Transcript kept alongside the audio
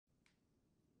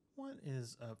What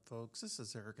is up, folks? This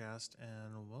is Ericast,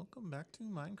 and welcome back to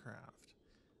Minecraft.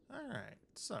 Alright,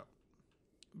 so,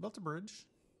 built a bridge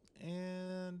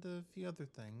and a few other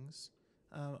things.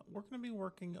 We're going to be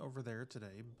working over there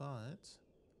today, but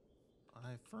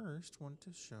I first want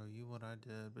to show you what I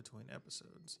did between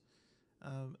episodes.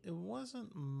 It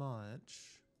wasn't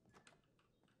much,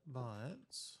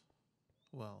 but,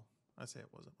 well, I say it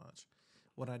wasn't much.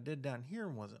 What I did down here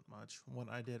wasn't much.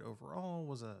 What I did overall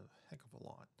was a heck of a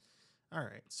lot. All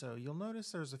right, so you'll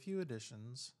notice there's a few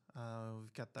additions.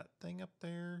 We've got that thing up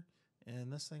there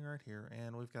and this thing right here,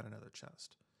 and we've got another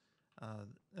chest.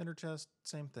 Inner chest,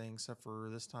 same thing, except for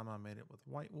this time I made it with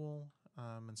white wool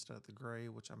instead of the gray,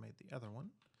 which I made the other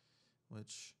one,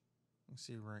 which you can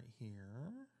see right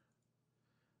here.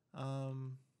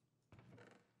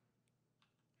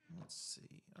 Let's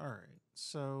see. All right,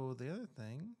 so the other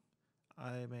thing,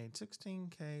 I made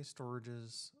 16K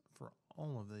storages for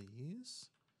all of these.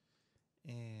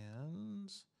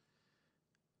 And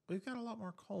we've got a lot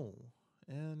more coal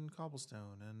and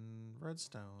cobblestone and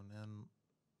redstone and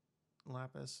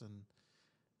lapis and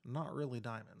not really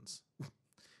diamonds.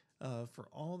 For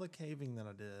all the caving that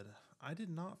I did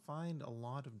not find a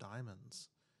lot of diamonds.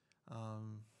 It's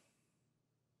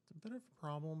a bit of a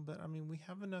problem, but I mean, we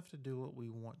have enough to do what we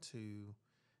want to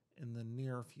in the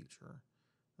near future.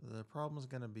 The problem is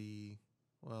going to be,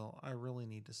 well, I really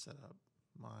need to set up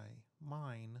my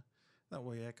mine. That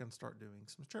way I can start doing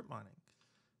some strip mining.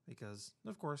 Because,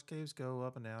 of course, caves go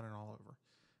up and down and all over.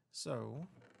 So,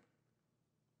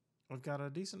 I've got a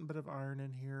decent bit of iron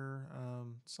in here,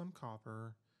 some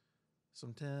copper,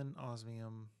 some tin,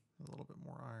 osmium, a little bit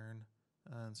more iron,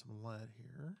 and some lead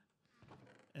here.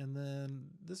 And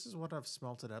then this is what I've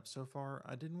smelted up so far.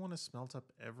 I didn't want to smelt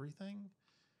up everything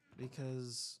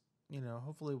because,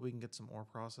 hopefully we can get some ore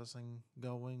processing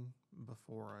going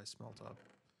before I smelt up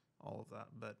all of that.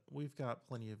 But we've got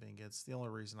plenty of ingots. The only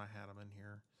reason I had them in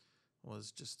here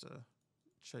was just to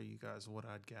show you guys what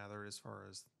I'd gathered as far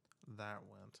as that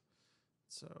went.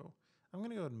 So I'm going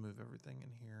to go ahead and move everything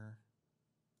in here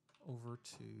over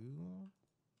to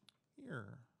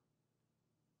here.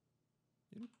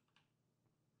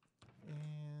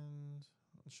 And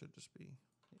it should just be,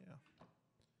 yeah,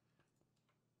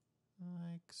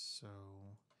 like so.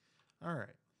 All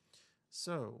right.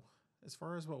 So as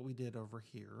far as what we did over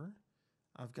here,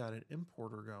 I've got an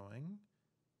importer going,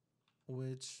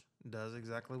 which does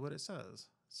exactly what it says.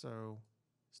 So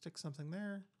stick something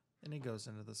there and it goes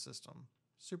into the system.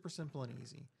 Super simple and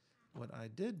easy. What I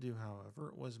did do,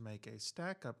 however, was make a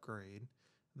stack upgrade.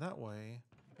 That way,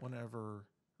 whenever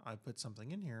I put something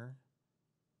in here,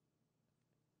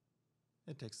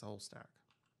 it takes the whole stack.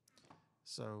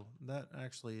 So that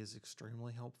actually is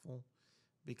extremely helpful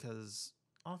because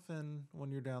often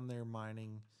when you're down there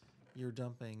mining, you're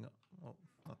dumping, well,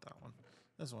 not that one,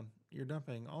 this one, you're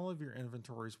dumping all of your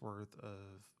inventory's worth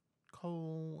of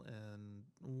coal and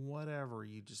whatever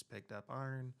you just picked up,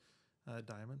 iron,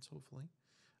 diamonds, hopefully.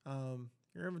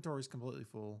 Your inventory's completely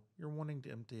full. You're wanting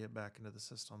to empty it back into the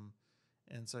system,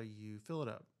 and so you fill it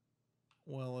up.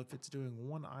 Well, if it's doing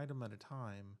one item at a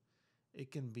time,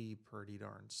 it can be pretty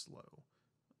darn slow.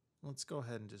 Let's go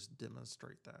ahead and just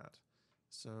demonstrate that.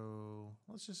 So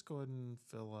let's just go ahead and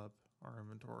fill up our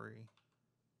inventory.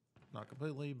 Not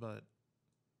completely, but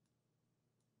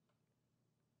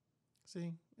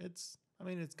see, it's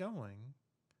going,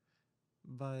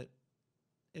 but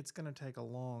it's going to take a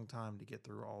long time to get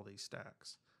through all these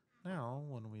stacks. Now,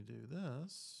 when we do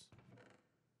this,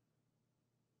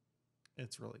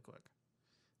 it's really quick.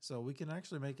 So we can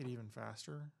actually make it even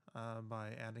faster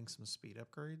by adding some speed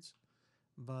upgrades,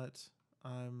 but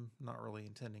I'm not really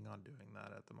intending on doing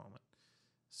that at the moment.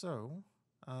 So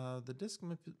the disk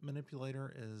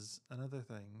manipulator is another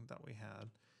thing that we had,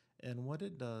 and what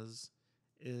it does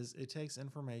is it takes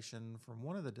information from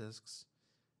one of the disks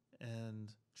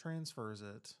and transfers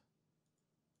it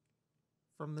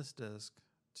from this disk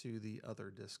to the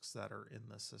other disks that are in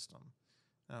the system.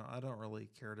 Now, I don't really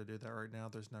care to do that right now.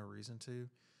 There's no reason to.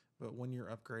 But when you're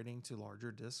upgrading to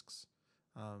larger disks,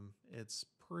 it's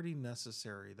pretty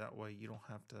necessary. That way you don't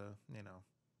have to,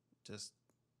 just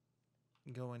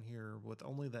go in here with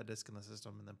only that disk in the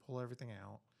system and then pull everything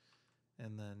out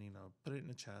and then, put it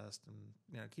in a chest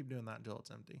and, keep doing that until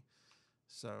it's empty.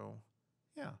 So,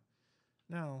 yeah.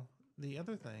 Now, the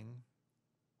other thing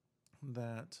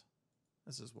that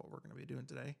this is what we're going to be doing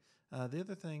today. The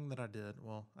other thing that I did,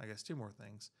 well, I guess two more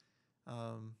things.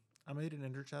 I made an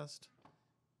ender chest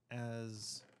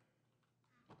as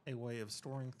a way of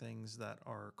storing things that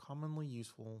are commonly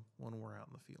useful when we're out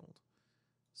in the field.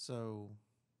 So,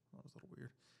 that was a little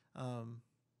weird.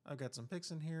 I've got some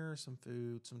picks in here, some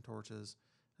food, some torches,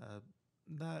 Uh,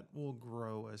 that will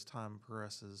grow as time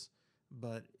progresses,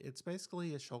 but it's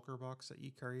basically a shulker box that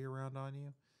you carry around on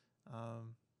you.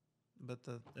 Um, but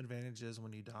the advantage is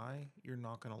when you die, you're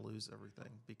not going to lose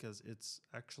everything because it's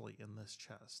actually in this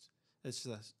chest. It's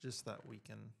just that we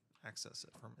can access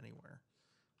it from anywhere.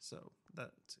 So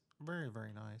that's very,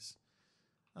 very nice.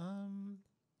 Um,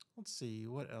 let's see,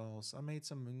 what else? I made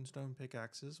some moonstone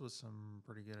pickaxes with some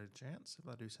pretty good enchants, if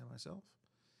I do say myself.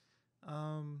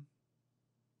 Um,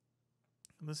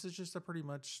 this is just a pretty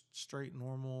much straight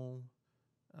normal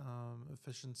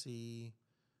efficiency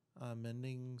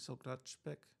mending silk touch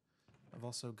pick. I've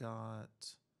also got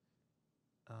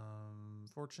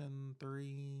Fortune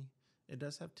 3. It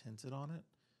does have tinted on it.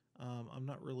 I'm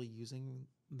not really using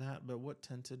that, but what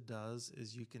tinted does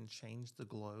is you can change the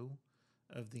glow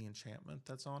of the enchantment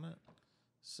that's on it.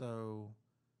 So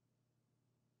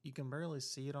you can barely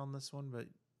see it on this one, but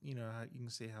you know how you can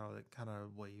see how it kind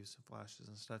of waves and flashes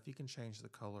and stuff. You can change the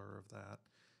color of that.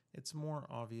 It's more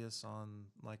obvious on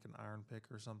like an iron pick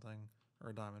or something, or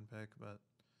a diamond pick, but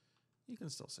you can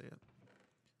still see it.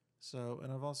 So,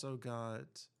 and I've also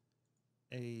got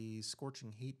a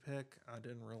scorching heat pick. I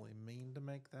didn't really mean to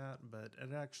make that, but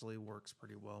it actually works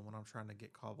pretty well when I'm trying to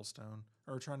get cobblestone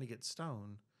or trying to get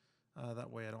stone.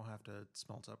 That way I don't have to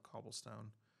smelt up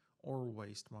cobblestone or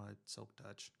waste my silk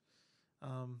touch.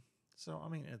 Um, so I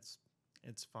mean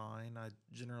it's fine. I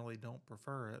generally don't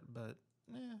prefer it, but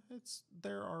it's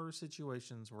there are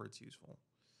situations where it's useful.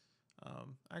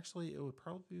 Actually, it would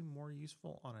probably be more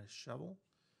useful on a shovel.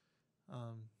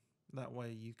 Um, that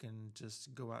way you can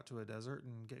just go out to a desert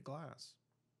and get glass.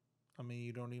 I mean,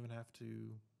 you don't even have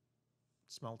to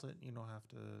smelt it. You don't have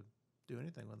to do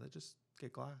anything with it. Just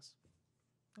get glass.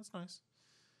 That's nice.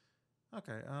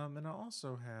 Okay. And I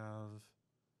also have.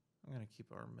 I'm gonna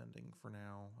keep our mending for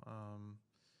now.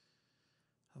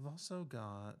 I've also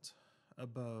got a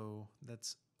bow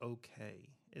that's okay.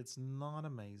 It's not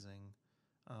amazing.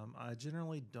 I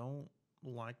generally don't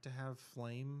like to have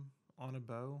flame on a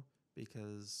bow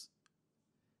because,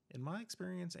 in my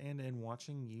experience and in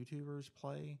watching YouTubers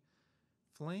play,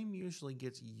 flame usually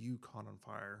gets you caught on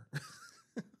fire.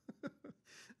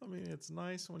 I mean, it's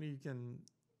nice when you can,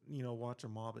 watch a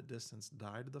mob at distance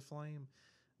die to the flame,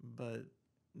 but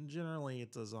generally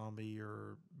it's a zombie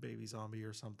or baby zombie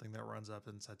or something that runs up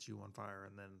and sets you on fire,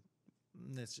 and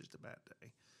then it's just a bad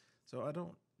day. So I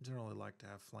don't generally like to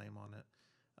have flame on it.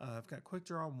 I've got quick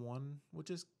draw 1, which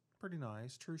is pretty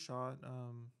nice. True shot,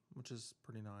 which is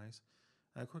pretty nice.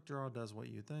 Quick draw does what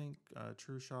you think.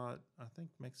 True shot, I think,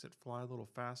 makes it fly a little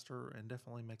faster and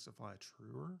definitely makes it fly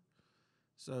truer.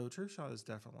 So true shot is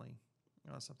definitely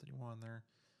something you want there.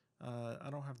 I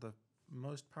don't have the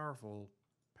most powerful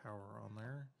power on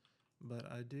there, but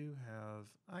I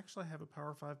actually have a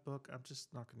Power 5 book. I'm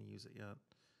just not going to use it yet.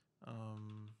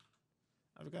 Um,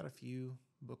 I've got a few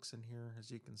books in here,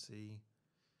 as you can see.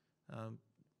 Um,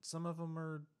 some of them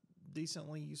are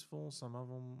decently useful. Some of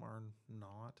them are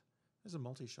not. There's a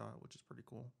multi-shot, which is pretty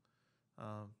cool.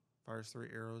 Fires 3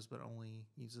 arrows, but only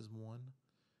uses 1.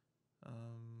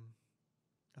 Um,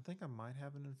 I think I might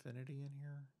have an infinity in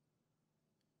here.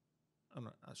 I'm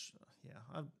not.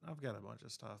 Yeah, I've got a bunch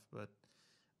of stuff, but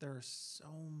there are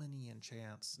so many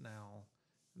enchants now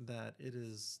that it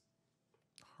is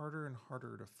harder and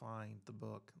harder to find the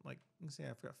book. Like you can see,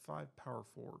 I've got 5 power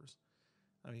 4s.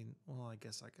 I mean, well, I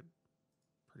guess I could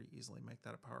pretty easily make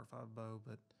that a power 5 bow,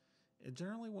 but it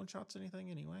generally one shots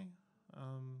anything anyway.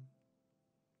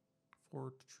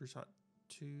 4 true shot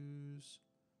 2s,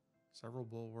 several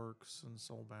bulwarks and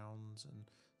soulbounds, and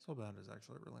soulbound is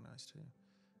actually really nice too.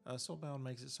 Soulbound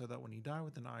makes it so that when you die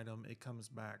with an item, it comes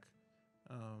back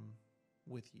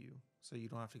with you, so you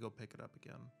don't have to go pick it up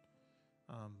again.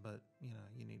 But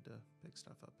you need to pick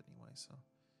stuff up anyway, so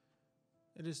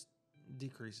it just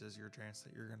decreases your chance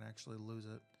that you're going to actually lose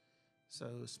it.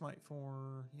 So Smite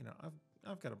 4,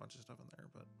 I've got a bunch of stuff in there,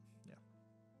 but yeah.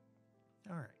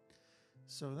 All right.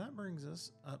 So that brings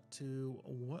us up to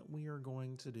what we are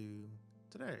going to do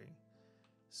today.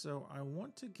 So I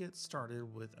want to get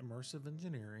started with immersive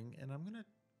engineering, and I'm going to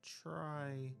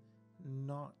try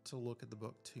not to look at the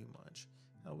book too much.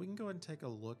 We can go ahead and take a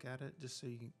look at it just so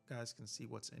you guys can see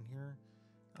what's in here.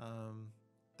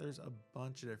 There's a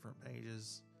bunch of different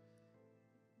pages.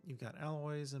 You've got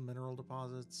alloys and mineral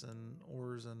deposits and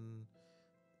ores, and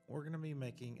we're going to be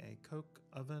making a coke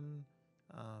oven,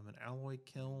 an alloy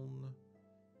kiln,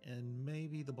 and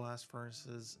maybe the blast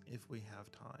furnaces if we have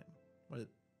time. But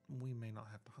we may not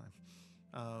have time.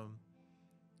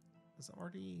 Because I've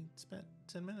already spent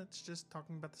 10 minutes just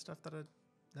talking about the stuff that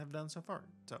I have done so far.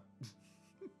 So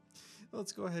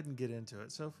let's go ahead and get into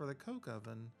it. So for the coke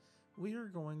oven, we are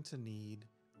going to need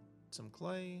some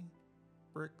clay,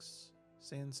 bricks,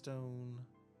 sandstone.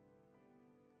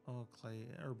 Oh, clay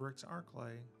or bricks are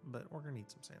clay, but we're gonna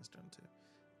need some sandstone too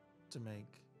to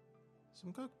make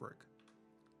some coke brick.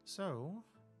 So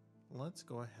let's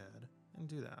go ahead and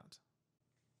do that.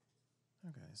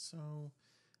 Okay, so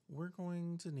we're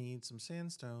going to need some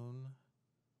sandstone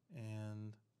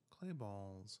and clay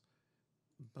balls,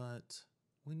 but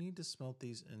we need to smelt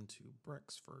these into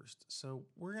bricks first. So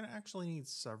we're going to actually need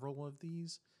several of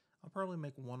these. I'll probably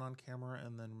make one on camera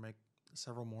and then make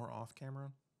several more off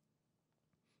camera,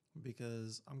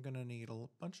 because I'm going to need a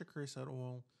bunch of creosote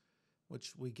oil,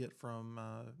 which we get from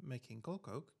making coal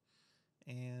coke,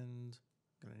 and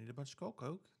I'm going to need a bunch of coal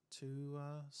coke to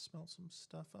smelt some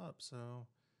stuff up. So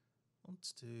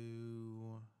let's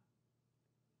do...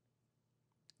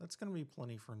 That's going to be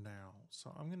plenty for now.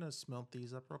 So I'm going to smelt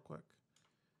these up real quick.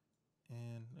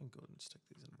 And go ahead and stick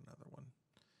these in another one.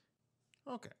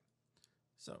 Okay.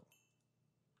 So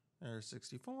there's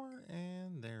 64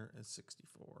 and there is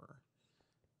 64.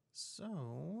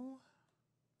 So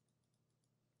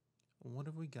what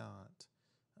have we got?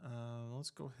 Let's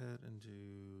go ahead and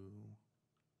do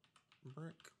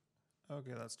brick.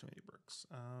 Okay, that's too many bricks.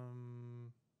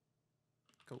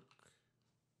 Coke.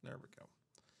 There we go.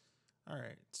 All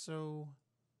right, so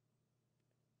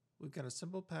we've got a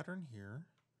simple pattern here.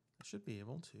 I should be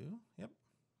able to, yep,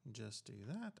 just do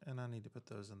that. And I need to put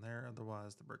those in there,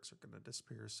 otherwise the bricks are going to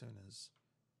disappear as soon as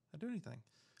I do anything.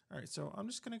 All right, so I'm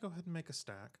just going to go ahead and make a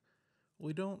stack.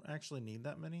 We don't actually need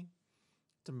that many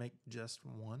to make just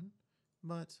one,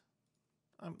 but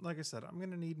like I said, I'm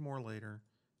going to need more later.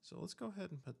 So let's go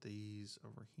ahead and put these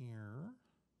over here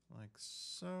like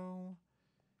so.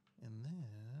 And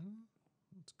then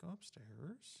let's go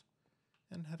upstairs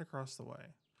and head across the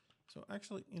way. So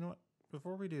actually, you know what?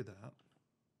 Before we do that,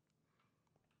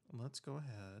 let's go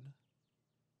ahead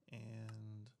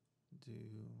and do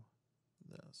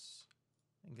this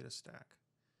and get a stack.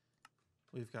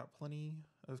 We've got plenty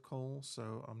of coal,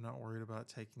 so I'm not worried about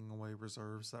taking away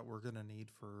reserves that we're going to need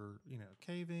for, you know,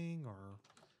 caving or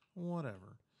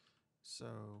whatever.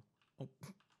 So, oh.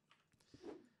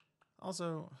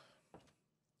 Also,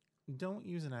 don't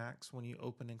use an axe when you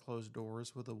open and close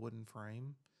doors with a wooden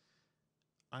frame.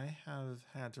 I have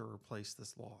had to replace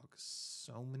this log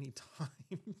so many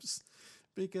times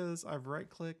because I've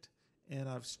right-clicked and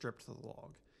I've stripped the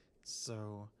log.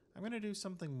 So I'm going to do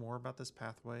something more about this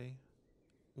pathway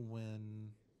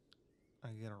when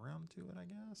I get around to it, I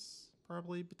guess.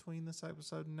 Probably between this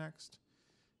episode and next.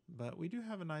 But we do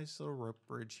have a nice little rope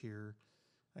bridge here.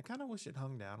 I kind of wish it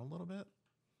hung down a little bit,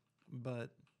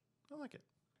 but I like it.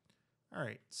 All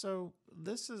right, so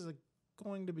this is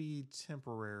going to be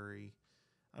temporary.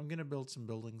 I'm going to build some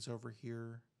buildings over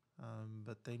here,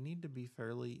 but they need to be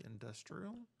fairly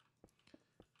industrial.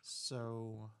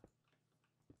 So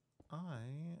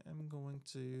I am going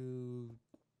to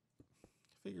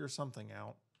figure something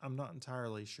out. I'm not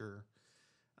entirely sure.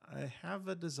 I have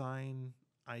a design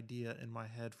idea in my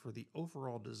head for the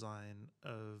overall design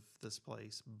of this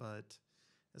place, but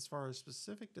as far as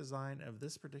specific design of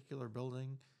this particular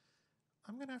building,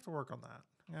 I'm going to have to work on that.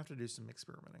 I'm going to have to do some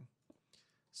experimenting.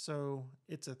 So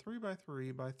it's a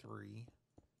 3x3x3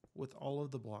 with all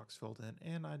of the blocks filled in,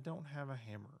 and I don't have a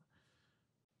hammer.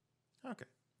 Okay,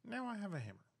 now I have a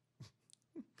hammer.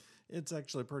 It's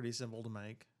actually pretty simple to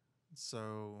make.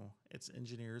 So it's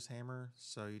engineer's hammer.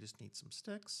 So you just need some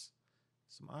sticks,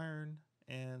 some iron,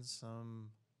 and some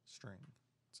string.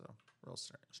 So real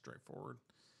straightforward.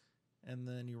 And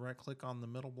then you right click on the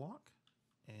middle block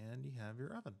and you have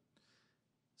your oven.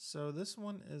 So this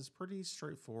one is pretty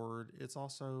straightforward. It's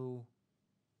also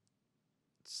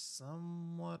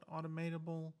somewhat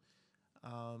automatable.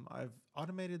 I've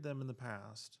automated them in the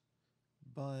past,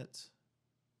 but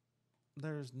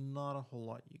there's not a whole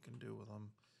lot you can do with them.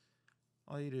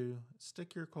 All you do,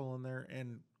 stick your coal in there,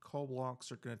 and coal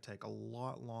blocks are going to take a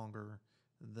lot longer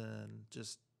than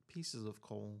just pieces of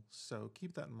coal. So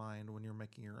keep that in mind when you're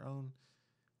making your own.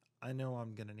 I know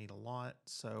I'm going to need a lot,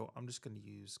 so I'm just going to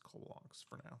use coal blocks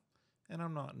for now. And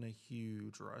I'm not in a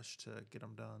huge rush to get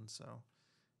them done, so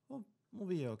we'll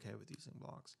be okay with using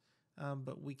blocks.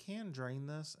 But we can drain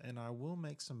this, and I will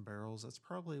make some barrels. That's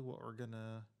probably what we're going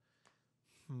to...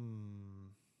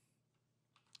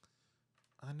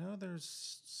 I know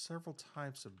there's several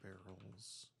types of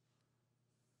barrels,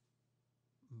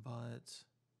 but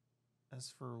as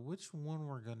for which one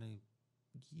we're going to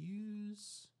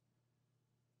use...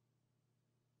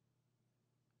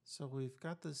 So we've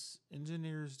got this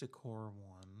Engineer's Decor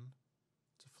one.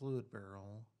 It's a fluid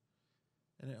barrel,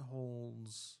 and it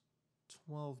holds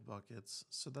 12 buckets,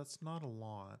 so that's not a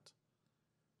lot.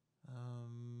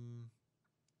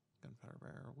 Gonna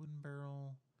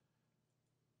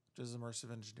as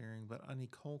immersive engineering, but I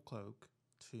need coal coke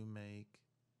to make,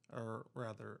 or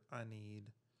rather, I need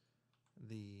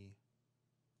the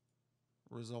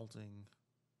resulting,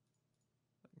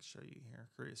 I can show you here,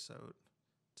 creosote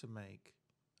to make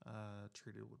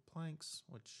treated wood planks,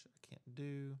 which I can't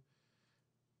do.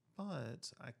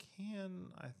 But I can,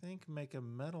 I think, make a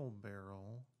metal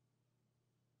barrel.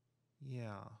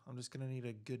 Yeah, I'm just going to need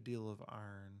a good deal of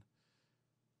iron.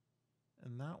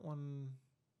 And that one,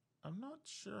 I'm not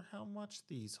sure how much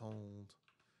these hold.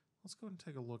 Let's go ahead and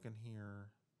take a look in here.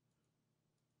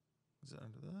 Is it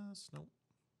under this? Nope.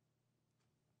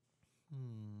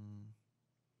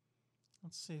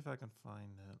 Let's see if I can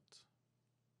find it.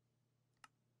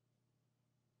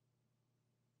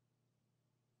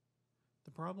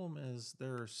 The problem is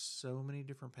there are so many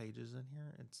different pages in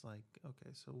here. It's like,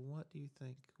 okay, so what do you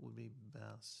think would be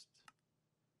best?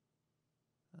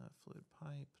 Fluid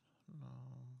pipe, no.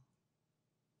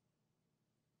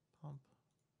 Pump.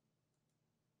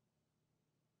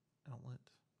 Outlet,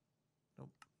 nope.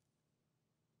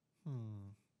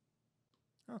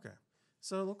 Okay,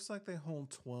 so it looks like they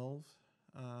hold 12,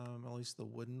 at least the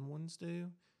wooden ones do.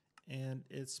 And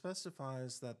it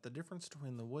specifies that the difference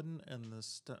between the wooden and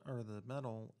the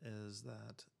metal is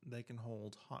that they can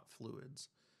hold hot fluids.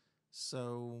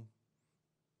 So,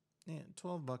 yeah,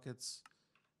 12 buckets,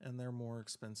 and they're more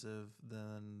expensive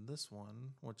than this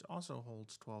one, which also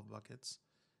holds 12 buckets.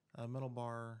 A metal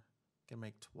bar can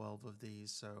make 12 of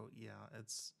these, so yeah,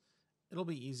 it'll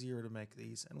be easier to make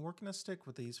these. And we're going to stick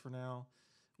with these for now.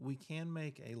 We can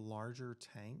make a larger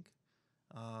tank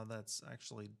that's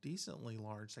actually decently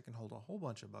large that can hold a whole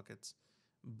bunch of buckets,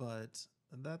 but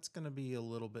that's going to be a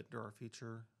little bit to our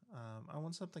future. I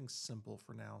want something simple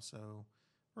for now, so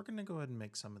we're going to go ahead and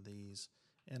make some of these.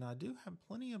 And I do have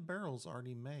plenty of barrels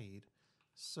already made,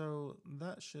 so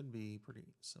that should be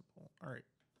pretty simple. All right,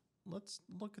 let's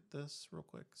look at this real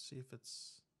quick, see if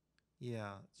it's...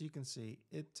 Yeah, as you can see,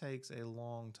 it takes a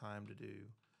long time to do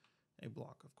a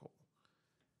block of coal.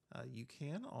 You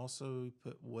can also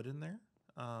put wood in there,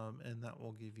 and that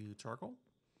will give you charcoal,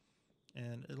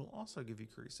 and it'll also give you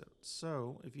creosote.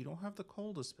 So if you don't have the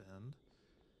coal to spend,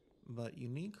 but you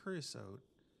need creosote,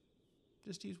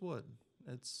 just use wood.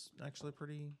 It's actually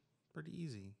pretty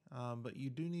easy. But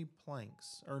you do need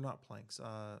planks, or not planks,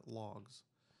 logs.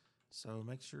 So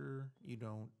make sure you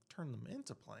don't turn them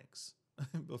into planks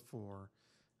before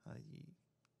you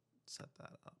set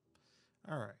that up.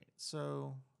 All right,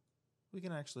 so we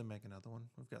can actually make another one.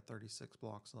 We've got 36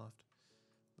 blocks left.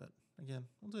 But again,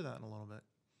 we'll do that in a little bit.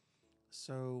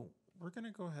 So we're going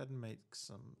to go ahead and make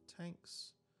some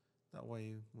tanks. That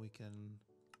way we can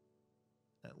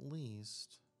at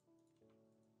least,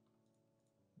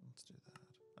 let's do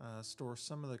that, store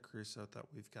some of the creosote that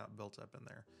we've got built up in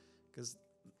there. Because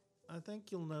I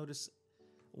think you'll notice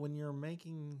when you're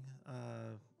making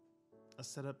a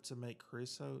setup to make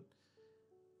creosote,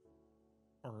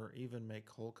 or even make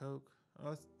coal coke,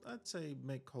 I'd say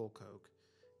make coal coke,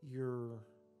 your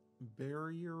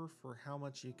barrier for how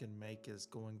much you can make is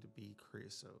going to be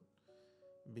creosote.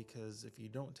 Because if you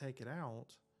don't take it out,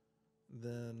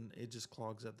 then it just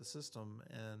clogs up the system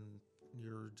and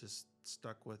you're just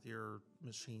stuck with your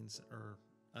machines or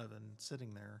oven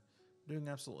sitting there doing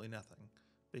absolutely nothing,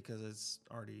 because it's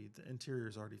already, the interior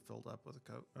is already filled up with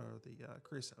the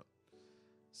creosote.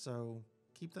 So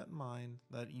keep that in mind,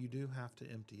 that you do have to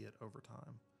empty it over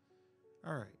time.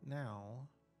 All right, now,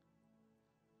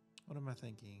 what am I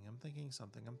thinking? I'm thinking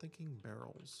something. I'm thinking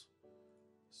barrels.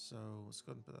 So let's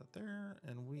go ahead and put that there.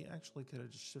 And we actually could have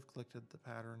just shift-clicked the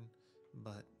pattern,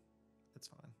 but it's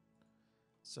fine.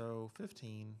 So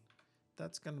 15,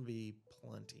 that's going to be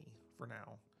plenty for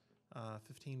now.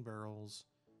 15 barrels.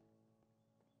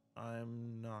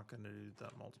 I'm not going to do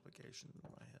that multiplication in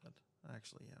my head.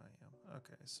 Actually, yeah, I am.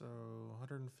 Okay, so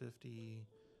 150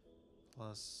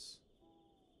 plus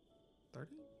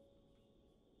 30?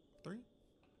 3?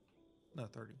 No,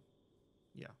 30.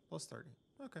 Yeah, plus 30.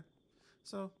 Okay.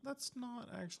 So that's not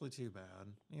actually too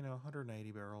bad.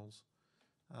 180 barrels.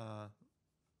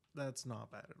 That's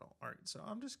not bad at all. All right, so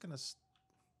I'm just going to...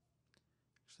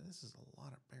 Actually, this is a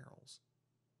lot of barrels.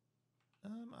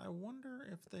 I wonder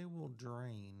if they will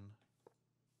drain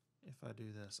if I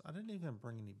do this. I didn't even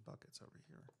bring any buckets over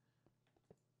here.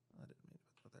 I didn't mean to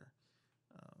put that there.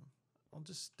 I'll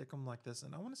just stick them like this,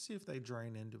 and I want to see if they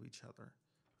drain into each other.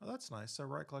 Oh, that's nice. So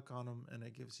right-click on them, and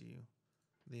it gives you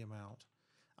the amount.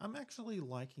 I'm actually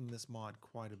liking this mod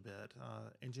quite a bit.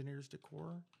 Engineers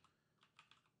Decor.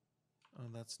 Oh,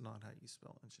 that's not how you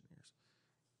spell engineers.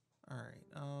 All right.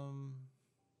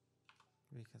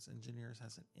 Because engineers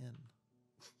has an N.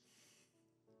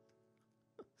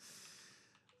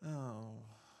 Oh,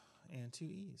 and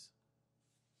 2 E's.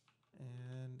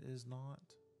 And is not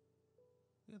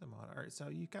the other mod. All right, so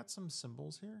you've got some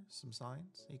symbols here, some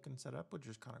signs you can set up, which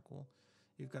is kind of cool.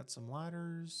 You've got some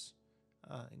ladders,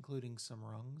 including some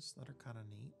rungs that are kind of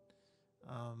neat.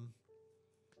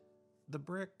 The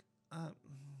brick,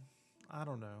 I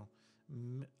don't know.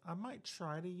 I might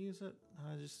try to use it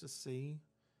just to see,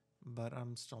 but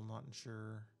I'm still not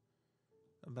sure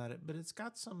about it. But it's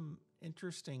got some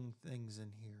interesting things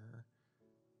in here.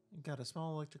 You've got a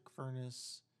small electric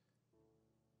furnace.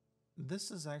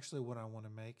 This is actually what I want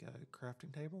to make, a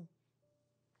crafting table.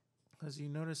 As you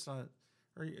noticed, or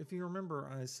if you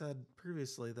remember, I said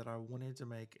previously that I wanted to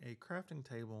make a crafting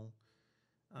table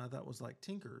that was like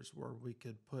Tinker's, where we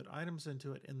could put items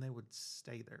into it and they would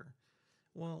stay there.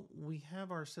 Well, we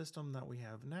have our system that we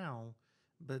have now,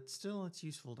 but still it's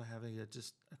useful to have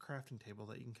just a crafting table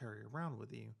that you can carry around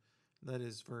with you that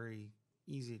is very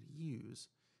easy to use.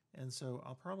 And so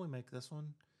I'll probably make this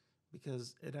one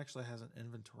because it actually has an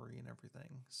inventory and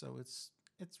everything. So it's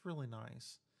really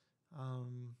nice.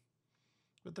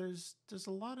 But there's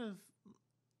a lot of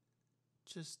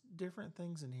just different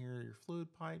things in here. Your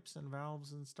fluid pipes and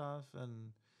valves and stuff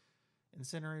and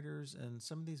incinerators, and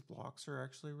some of these blocks are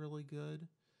actually really good.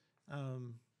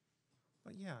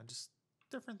 But yeah, just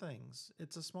different things.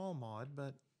 It's a small mod,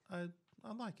 but I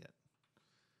like it.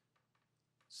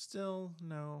 Still,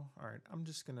 no. All right, I'm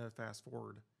just going to fast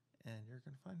forward, and you're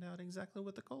going to find out exactly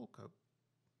what the coal coke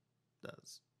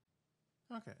does.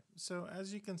 Okay, so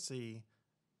as you can see,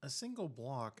 a single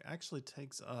block actually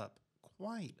takes up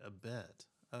quite a bit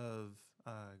of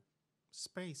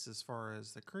space as far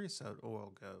as the creosote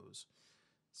oil goes.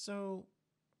 So,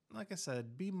 like I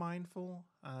said, be mindful.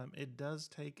 It does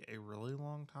take a really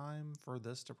long time for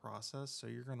this to process, so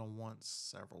you're going to want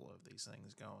several of these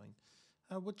things going,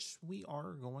 which we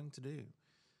are going to do.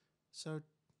 So,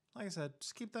 like I said,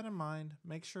 just keep that in mind.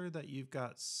 Make sure that you've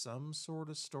got some sort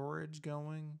of storage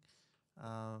going.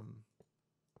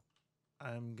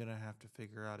 I'm going to have to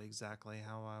figure out exactly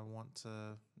how I want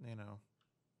to,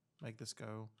 make this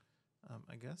go.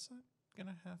 I guess I'm going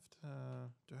to have to,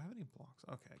 do I have any blocks?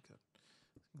 Okay, good.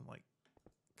 I'm like,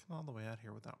 come all the way out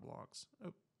here without blocks.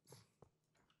 Oh.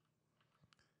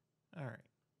 All right.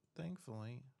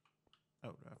 Thankfully, do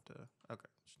I have to, okay,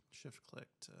 shift click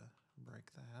to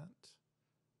break that.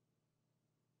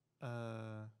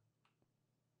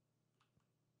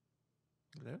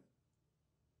 Hello?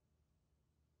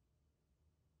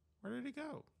 Where did he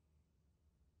go?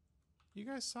 You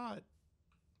guys saw it.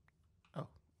 Oh.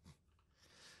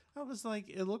 I was like,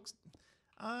 it looks,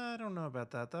 I don't know about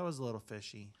that. That was a little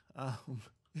fishy.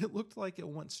 It looked like it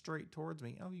went straight towards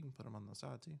me. Oh, you can put them on the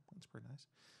side too. That's pretty nice.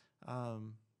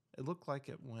 It looked like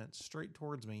it went straight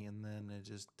towards me and then it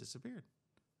just disappeared.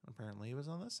 Apparently it was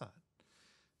on this side.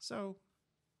 So,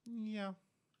 yeah.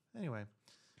 Anyway,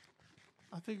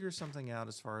 I'll figure something out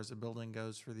as far as the building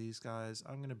goes for these guys.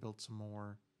 I'm going to build some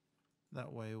more.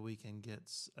 That way we can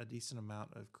get a decent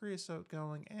amount of creosote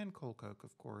going and coal coke,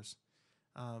 of course.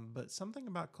 But something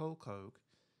about coal coke,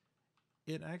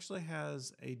 it actually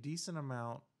has a decent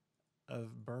amount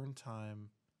of burn time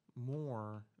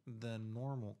more than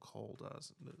normal coal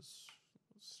does. Let's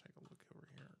take a look over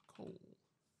here. Coal.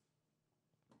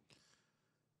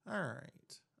 All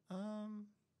right.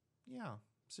 Yeah.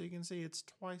 So you can see it's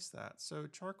twice that. So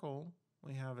charcoal,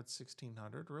 we have at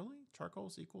 1600. Really?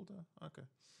 Charcoal's equal to? Okay.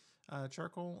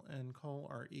 Charcoal and coal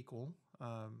are equal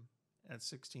at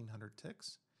 1600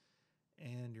 ticks.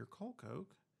 And your coal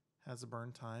coke has a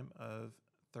burn time of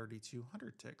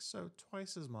 3200 ticks. So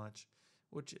twice as much,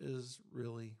 which is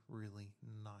really, really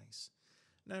nice.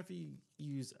 Now, if you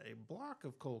use a block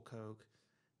of coal coke,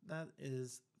 that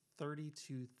is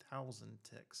 32,000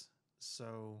 ticks.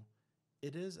 So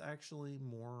it is actually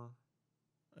more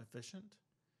efficient.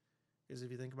 Because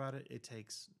if you think about it, it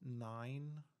takes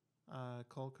 9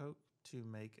 coal coke to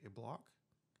make a block.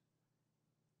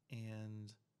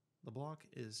 And the block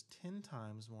is 10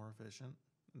 times more efficient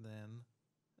than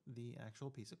the actual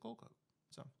piece of coal coke.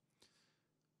 So,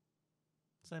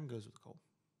 same goes with coal.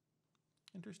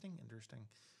 Interesting.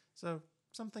 So,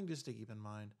 something just to keep in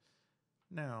mind.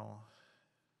 Now,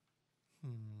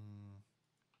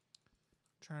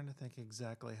 trying to think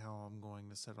exactly how I'm going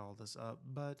to set all this up,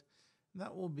 but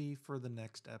that will be for the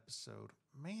next episode.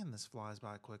 Man, this flies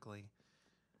by quickly.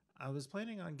 I was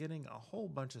planning on getting a whole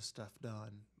bunch of stuff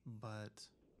done, but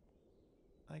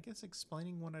I guess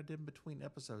explaining what I did between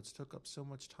episodes took up so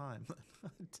much time.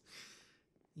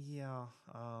 Yeah,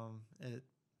 it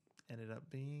ended up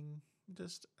being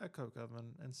just a coke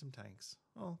oven and some tanks.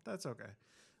 Well, that's okay.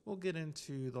 We'll get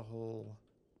into the whole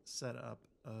setup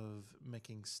of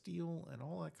making steel and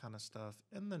all that kind of stuff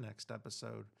in the next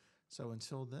episode. So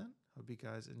until then, hope you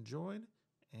guys enjoyed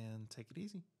and take it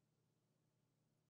easy.